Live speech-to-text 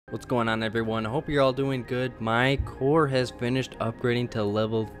What's going on, everyone? I hope you're all doing good. My core has finished upgrading to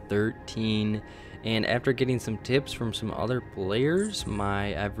level 13, and after getting some tips from some other players,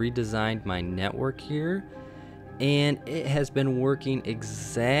 I've redesigned my network here, and it has been working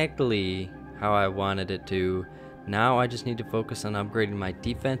exactly how I wanted it to. Now I just need to focus on upgrading my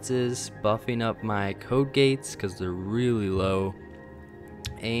defenses, buffing up my code gates because they're really low,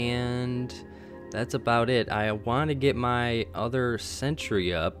 and that's about it. I want to get my other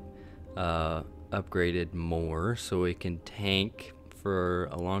sentry upgraded more so it can tank for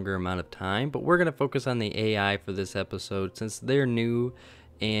a longer amount of time, but we're going to focus on the AI for this episode since they're new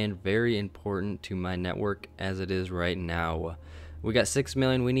and very important to my network as it is right now. We got 6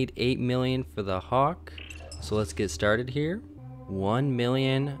 million, we need 8 million for the Hawk, so let's get started here. 1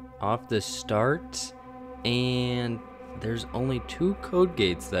 million off the start, and there's only 2 code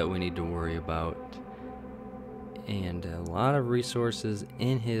gates that we need to worry about, and a lot of resources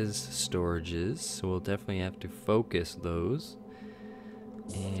in his storages, so we'll definitely have to focus those.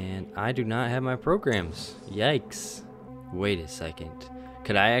 And I do not have my programs. Yikes. Wait a second.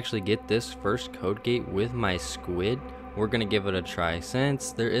 Could I actually get this first code gate with my squid? We're gonna give it a try.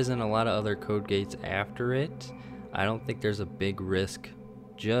 Since there isn't a lot of other code gates after it, I don't think there's a big risk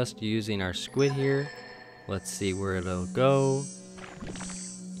just using our squid here. Let's see where it'll go.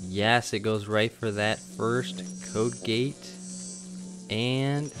 Yes, it goes right for that first code gate,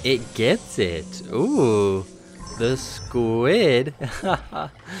 and it gets it. Ooh, the squid.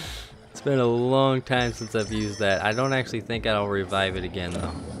 It's been a long time since I've used that. I don't actually think I'll revive it again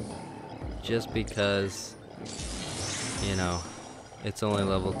though, just because, you know, it's only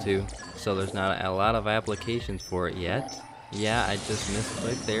level 2, so there's not a lot of applications for it yet. Yeah, I just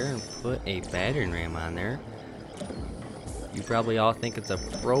misclicked there and put a battering ram on there. You probably all think it's a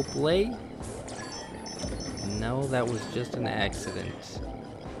pro play. No, that was just an accident.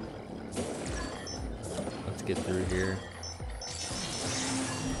 Let's get through here.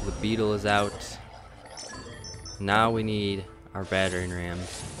 The beetle is out. Now we need our battering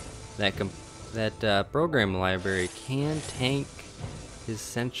rams. That program library can tank his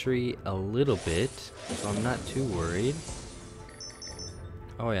sentry a little bit, so I'm not too worried.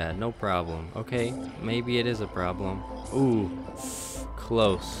 Oh yeah, no problem. Okay, maybe it is a problem. Ooh,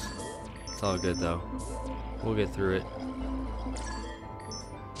 close. It's all good though. We'll get through it.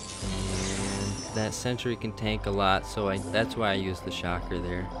 And that sentry can tank a lot, so that's why I used the shocker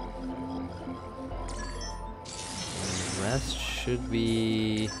there. And the rest should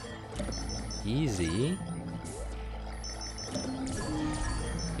be easy. You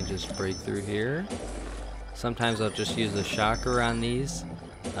can just break through here. Sometimes I'll just use the shocker on these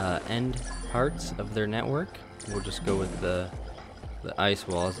end parts of their network. We'll just go with the ice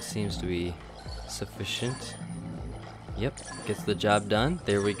walls. It seems to be sufficient. Yep, gets the job done.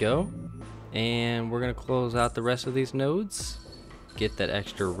 There we go. And we're gonna close out the rest of these nodes. Get that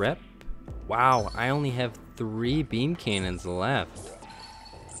extra rep. Wow, I only have 3 beam cannons left.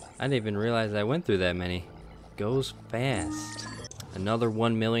 I didn't even realize I went through that many. Goes fast. Another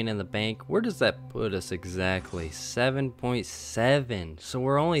 1 million in the bank. Where does that put us exactly? 7.7. So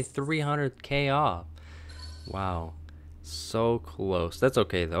we're only 300k off. Wow. So close. That's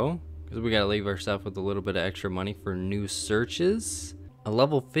okay though, because we gotta leave ourselves with a little bit of extra money for new searches. A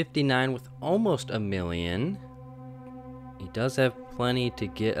level 59 with almost 1 million. He does have plenty to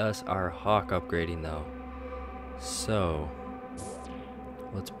get us our Hawk upgrading though. So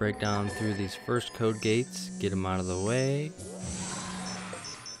let's break down through these first code gates, get them out of the way,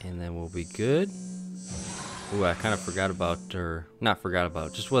 and then we'll be good. Ooh, I kind of forgot about, or not forgot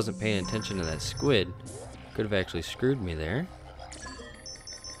about, just wasn't paying attention to that squid. Could have actually screwed me there.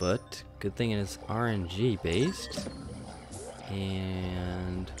 But good thing it's RNG based.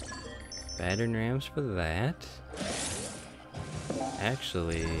 And battering rams for that.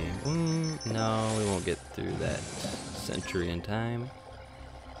 Actually, no, we won't get through that sentry in time.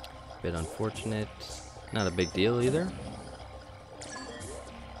 Bit unfortunate. Not a big deal either.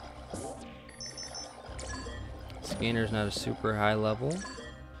 Scanner's not a super high level.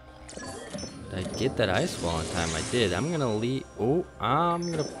 Did I get that ice wall in time? I did. I'm gonna leave. Oh,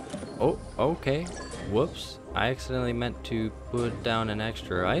 okay. Whoops. I accidentally meant to put down an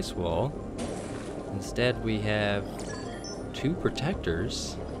extra ice wall. Instead, we have 2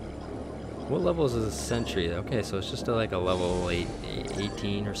 protectors. What level is this sentry? Okay, so it's just like a level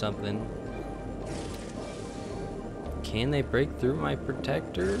 18 or something. Can they break through my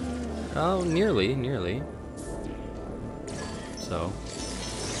protector? Oh, nearly. So,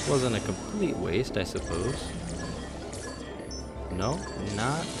 wasn't a complete waste, I suppose. No,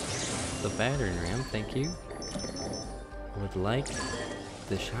 not the battering ram, thank you. Would like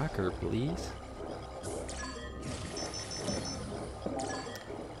the shocker, please.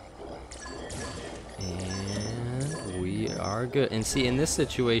 And we are good. And see, in this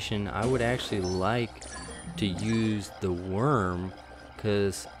situation, I would actually like to use the worm,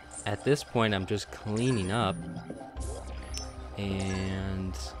 because at this point I'm just cleaning up,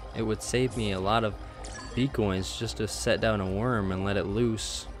 and it would save me a lot of B-coins just to set down a worm and let it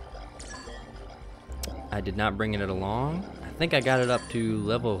loose. I did not bring it along. I think I got it up to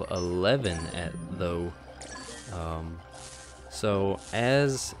level 11 though. So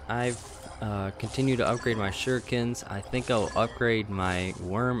as I've continue to upgrade my shurikens, I think I'll upgrade my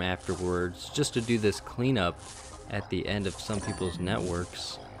worm afterwards, just to do this cleanup at the end of some people's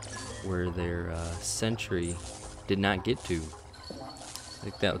networks where their sentry did not get to. I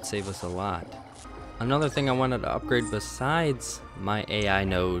think that would save us a lot. Another thing I wanted to upgrade besides my AI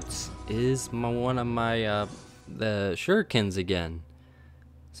nodes is one of my the shurikens again.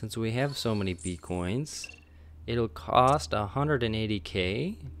 Since we have so many B-coins, it'll cost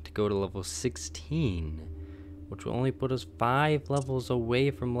 180k to go to level 16, which will only put us 5 levels away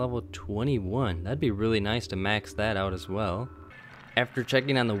from level 21. That'd be really nice to max that out as well. After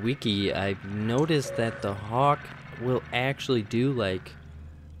checking on the wiki, I've noticed that the hawk will actually do like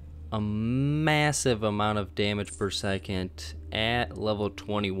a massive amount of damage per second at level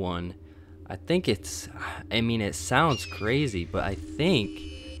 21. I think it's, I mean, it sounds crazy, but I think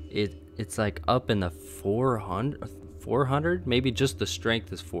it's like up in the 400, maybe just the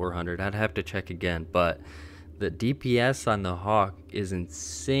strength is 400. I'd have to check again, but the DPS on the hawk is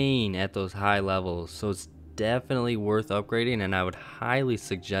insane at those high levels, so it's definitely worth upgrading, and I would highly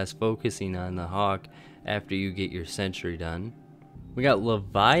suggest focusing on the hawk after you get your sentry done. We got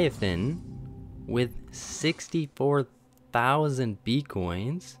Leviathan with 64,000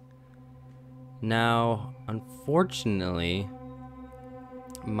 B-coins. Now, unfortunately,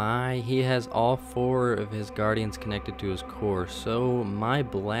 he has all 4 of his guardians connected to his core, so my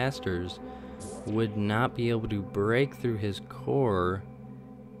blasters would not be able to break through his core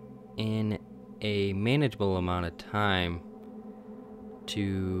in a manageable amount of time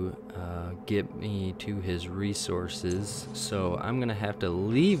to get me to his resources. So I'm gonna have to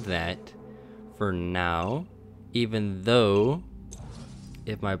leave that for now, even though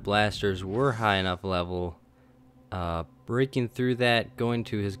if my blasters were high enough level, breaking through that, going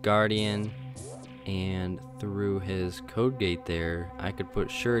to his guardian and through his code gate there, I could put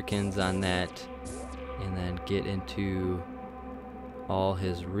shurikens on that and then get into all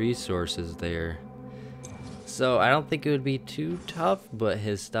his resources there. So I don't think it would be too tough, but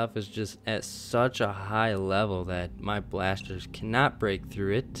his stuff is just at such a high level that my blasters cannot break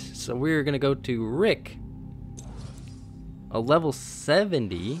through it. So we're gonna go to Rick, a level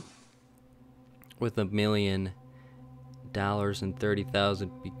 70 with $1 million and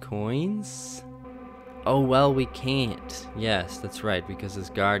 30,000 B-coins. Oh well, we can't. Yes, that's right, because his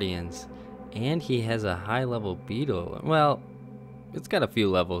guardians, and he has a high level beetle. Well, it's got a few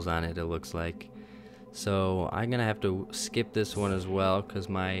levels on it, it looks like. So I'm gonna have to skip this one as well, because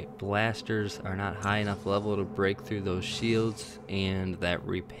my blasters are not high enough level to break through those shields and that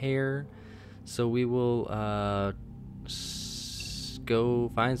repair. So we will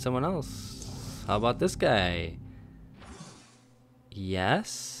go find someone else. How about this guy?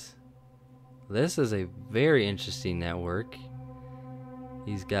 Yes, this is a very interesting network.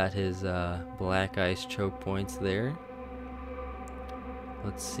 He's got his black ice choke points there.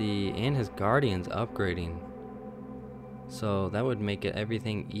 Let's see, and his guardian's upgrading, so that would make it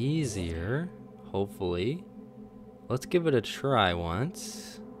everything easier, hopefully. Let's give it a try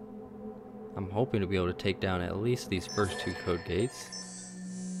once. I'm hoping to be able to take down at least these first 2 code gates.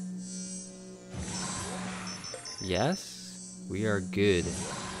 Yes, we are good.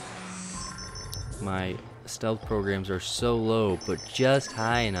 My stealth programs are so low, but just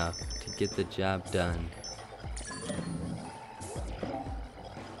high enough to get the job done.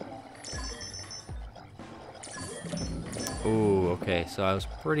 Ooh, okay, so I was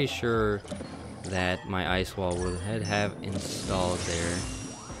pretty sure that my ice wall would have installed there.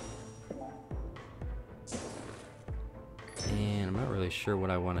 And I'm not really sure what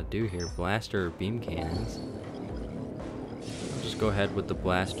I want to do here. Blaster or beam cannons? I'll just go ahead with the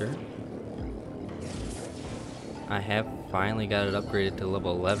blaster. I have finally got it upgraded to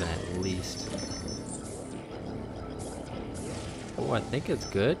level 11 at least. Oh, I think it's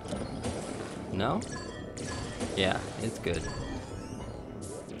good. No? Yeah, it's good.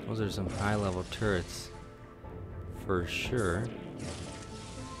 Those are some high level turrets for sure.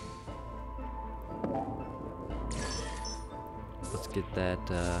 Let's get that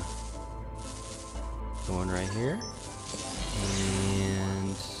going right here. And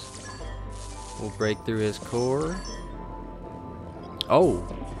We'll break through his core. Oh,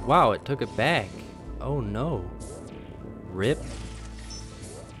 wow, it took it back. Oh no. Rip.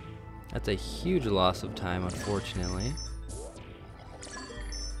 That's a huge loss of time, unfortunately.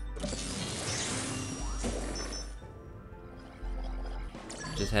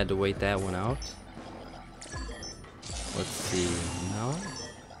 Just had to wait that one out. Let's see. No?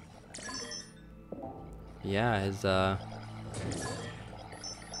 Yeah, his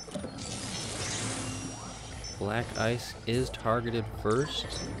black ice is targeted first.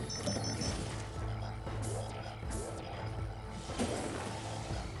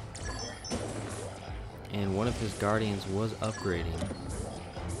 And one of his guardians was upgrading.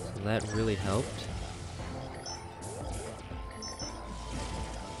 So that really helped.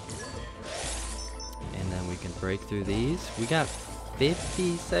 And then we can break through these. We got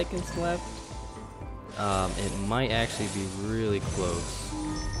 50 seconds left. It might actually be really close.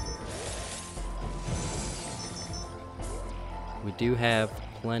 We do have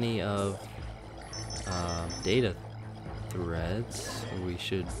plenty of data threads, so we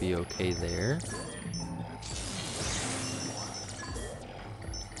should be okay there.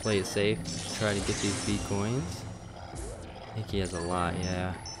 Play it safe, try to get these B coins. I think he has a lot,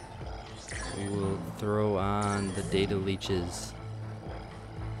 yeah. We will throw on the data leeches.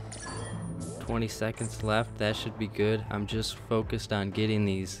 20 seconds left, that should be good. I'm just focused on getting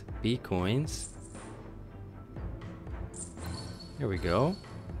these B coins. Here we go.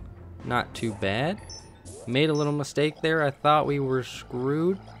 Not too bad. Made a little mistake there. I thought we were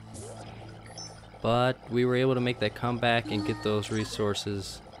screwed. But we were able to make that comeback and get those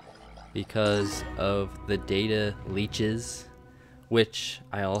resources because of the data leeches, which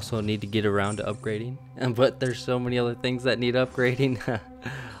I also need to get around to upgrading. But there's so many other things that need upgrading.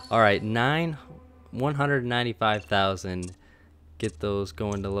 Alright, 195,000. Get those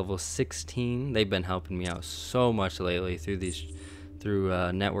going to level 16. They've been helping me out so much lately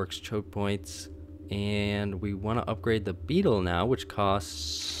through Network's choke points. And we want to upgrade the Beetle now, which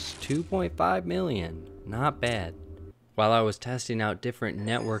costs 2.5 million. Not bad. While I was testing out different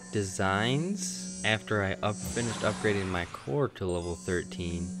network designs, after I finished upgrading my core to level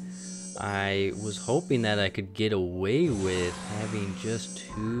 13, I was hoping that I could get away with having just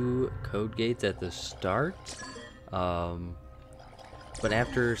 2 code gates at the start. But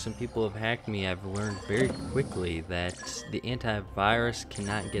after some people have hacked me, I've learned very quickly that the antivirus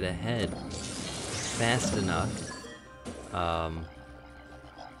cannot get ahead fast enough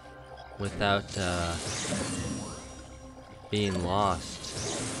without being lost,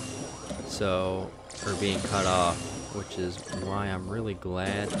 or being cut off, which is why I'm really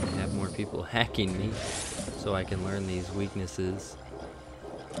glad to have more people hacking me so I can learn these weaknesses,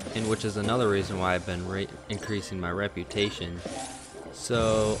 and which is another reason why I've been increasing my reputation.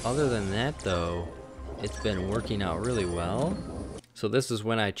 So other than that though, it's been working out really well. So this is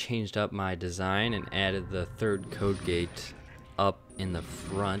when I changed up my design and added the 3rd code gate up in the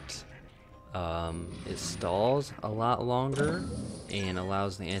front. It stalls a lot longer and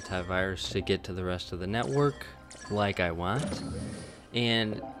allows the antivirus to get to the rest of the network like I want.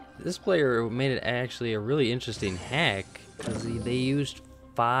 And this player made it actually a really interesting hack because they used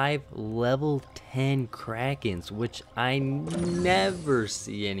 5 level 10 Krakens, which I never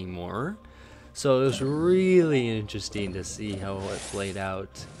see anymore. So it was really interesting to see how it played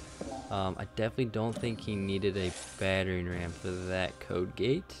out. I definitely don't think he needed a battering ram for that code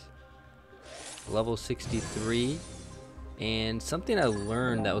gate. Level 63. And something I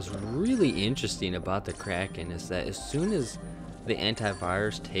learned that was really interesting about the Kraken is that as soon as the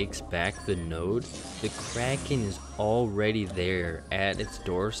antivirus takes back the node, the Kraken is already there at its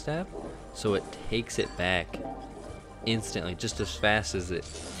doorstep, so it takes it back instantly, just as fast as it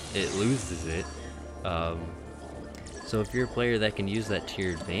loses it. So if you're a player that can use that to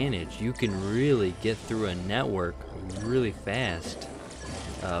your advantage, you can really get through a network really fast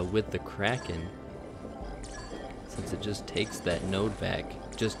with the Kraken, since it just takes that node back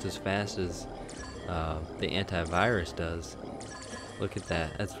just as fast as the antivirus does. Look at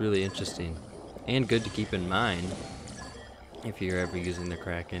that. That's really interesting and good to keep in mind if you're ever using the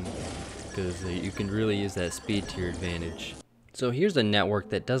Kraken, because you can really use that speed to your advantage. So here's a network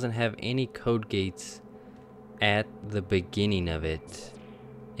that doesn't have any code gates at the beginning of it,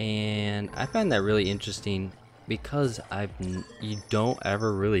 and I find that really interesting because you don't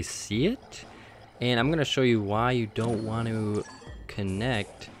ever really see it, and I'm gonna show you why you don't want to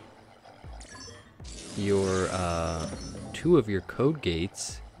connect your 2 of your code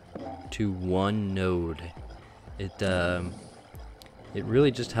gates to one node. It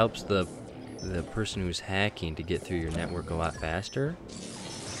really just helps the person who's hacking to get through your network a lot faster.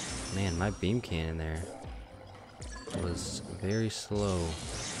 Man, my beam cannon there was very slow.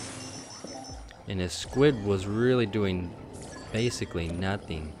 And his squid was really doing basically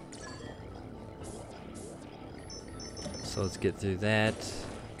nothing. So let's get through that.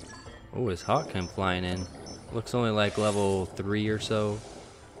 Oh, his hawk came flying in. Looks only like level 3 or so.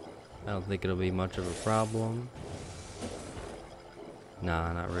 I don't think it'll be much of a problem.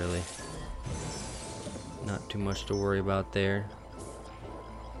 Nah, not really. Not too much to worry about there.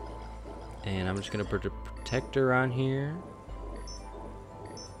 And I'm just gonna put a protector on here.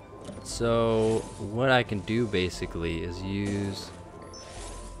 So what I can do basically is use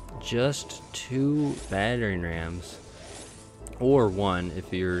just 2 battering rams, or 1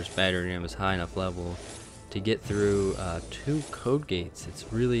 if your battering ram is high enough level, to get through 2 code gates.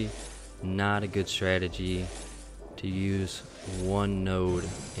 It's really not a good strategy to use 1 node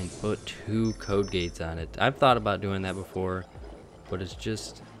and put 2 code gates on it. I've thought about doing that before, but it's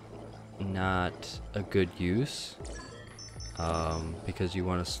just not a good use, because you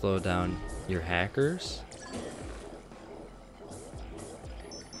want to slow down your hackers,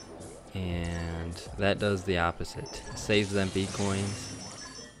 and that does the opposite. It saves them B coins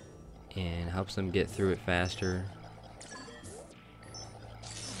and helps them get through it faster.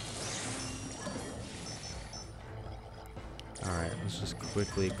 Alright, let's just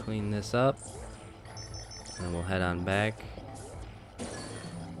quickly clean this up, and then we'll head on back.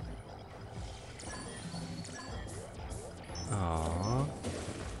 Aww.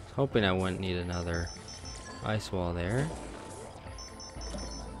 Hoping I wouldn't need another ice wall there.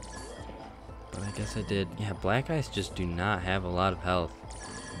 But I guess I did. Yeah, black ice just do not have a lot of health.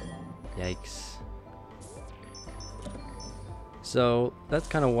 Yikes. So that's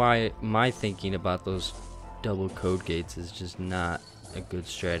kind of why my thinking about those double code gates is just not a good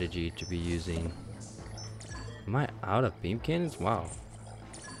strategy to be using. Am I out of beam cannons? Wow.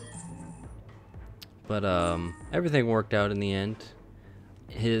 But everything worked out in the end.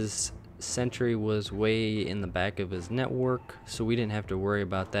 His sentry was way in the back of his network, so we didn't have to worry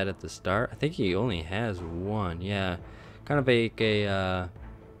about that at the start. I think he only has 1. Yeah, kind of a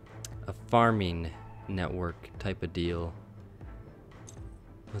farming network type of deal.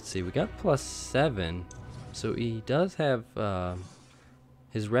 Let's see, we got +7, so he does have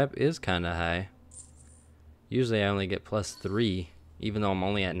his rep is kind of high. Usually I only get +3, even though I'm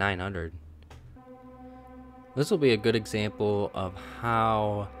only at 900. This will be a good example of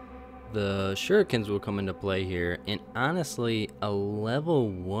how the shurikens will come into play here, and honestly a level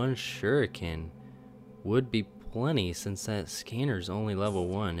 1 shuriken would be plenty since that scanner's only level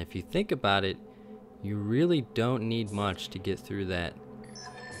 1. If you think about it, you really don't need much to get through that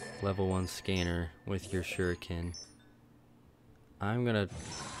level 1 scanner with your shuriken. I'm gonna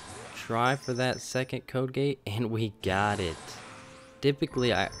try for that second code gate, and we got it.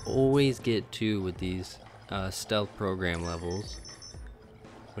 Typically I always get 2 with these stealth program levels,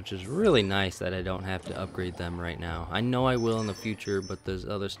 which is really nice that I don't have to upgrade them right now. I know I will in the future, but there's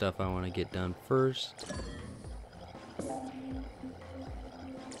other stuff I want to get done first.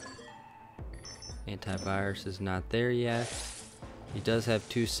 Antivirus is not there yet. He does have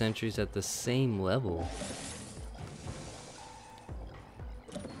 2 sentries at the same level.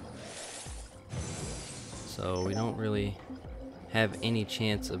 So we don't really have any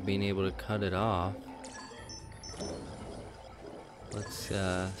chance of being able to cut it off. Let's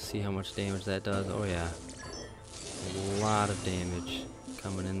see how much damage that does. Oh yeah, a lot of damage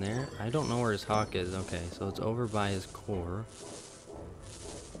coming in there. I don't know where his hawk is. Okay, so it's over by his core.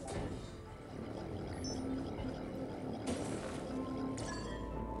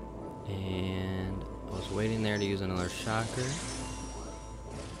 And I was waiting there to use another shocker,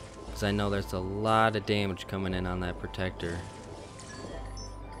 because I know there's a lot of damage coming in on that protector.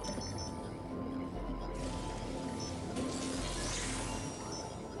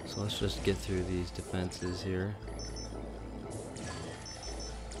 So let's just get through these defenses here.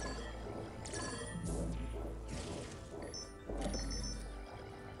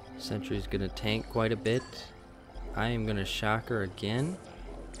 Sentry's gonna tank quite a bit. I am gonna shocker again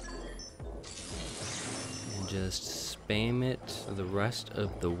and just spam it the rest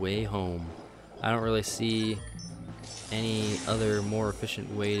of the way home. I don't really see any other more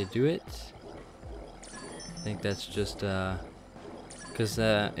efficient way to do it. I think that's just because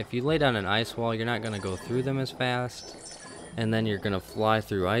if you lay down an ice wall, you're not going to go through them as fast, and then you're going to fly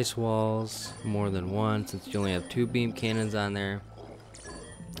through ice walls more than once since you only have 2 beam cannons on there.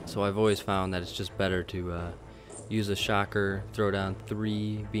 So I've always found that it's just better to use a shocker, throw down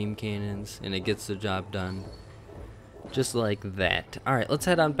 3 beam cannons, and it gets the job done just like that. Alright, let's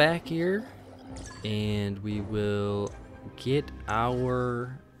head on back here, and we will get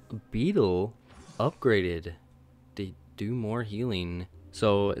our beetle upgraded to do more healing.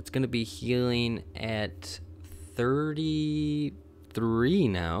 So it's going to be healing at 33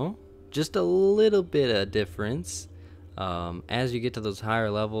 now. Just a little bit of difference. As you get to those higher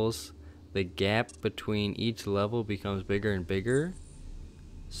levels, the gap between each level becomes bigger and bigger.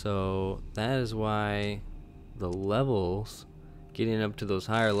 So that is why the levels, getting up to those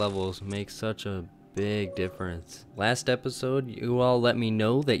higher levels, makes such a big difference. Last episode, you all let me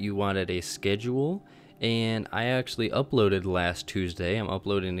know that you wanted a schedule, and I actually uploaded last Tuesday. I'm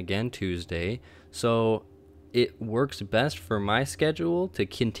uploading again Tuesday. So it works best for my schedule to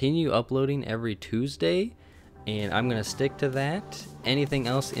continue uploading every Tuesday, and I'm gonna stick to that. Anything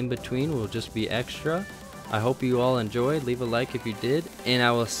else in between will just be extra. I hope you all enjoyed. Leave a like if you did, and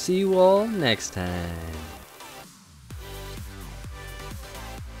I will see you all next time.